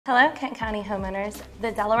Hello, Kent County homeowners.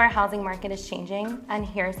 The Delaware housing market is changing, and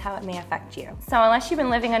here's how it may affect you. So unless you've been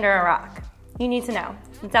living under a rock, you need to know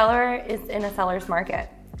Delaware is in a seller's market.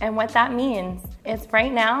 And what that means is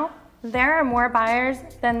right now, there are more buyers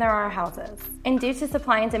than there are houses. And due to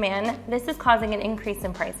supply and demand, this is causing an increase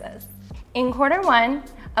in prices. In Q1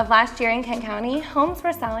 of last year in Kent County, homes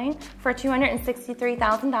were selling for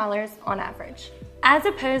 $263,000 on average. As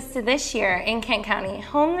opposed to this year in Kent County,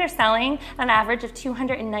 homes are selling at an average of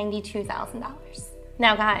 $292,000.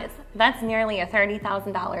 Now guys, that's nearly a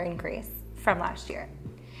 $30,000 increase from last year.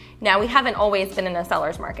 Now we haven't always been in a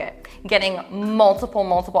seller's market, getting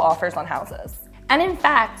multiple offers on houses. And in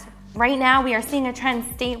fact, right now we are seeing a trend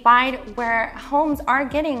statewide where homes are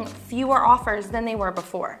getting fewer offers than they were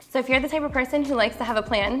before. So if you're the type of person who likes to have a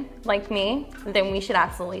plan, like me, then we should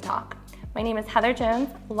absolutely talk. My name is Heather Jones,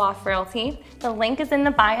 Loft Realty. The link is in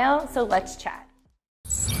the bio, so let's chat.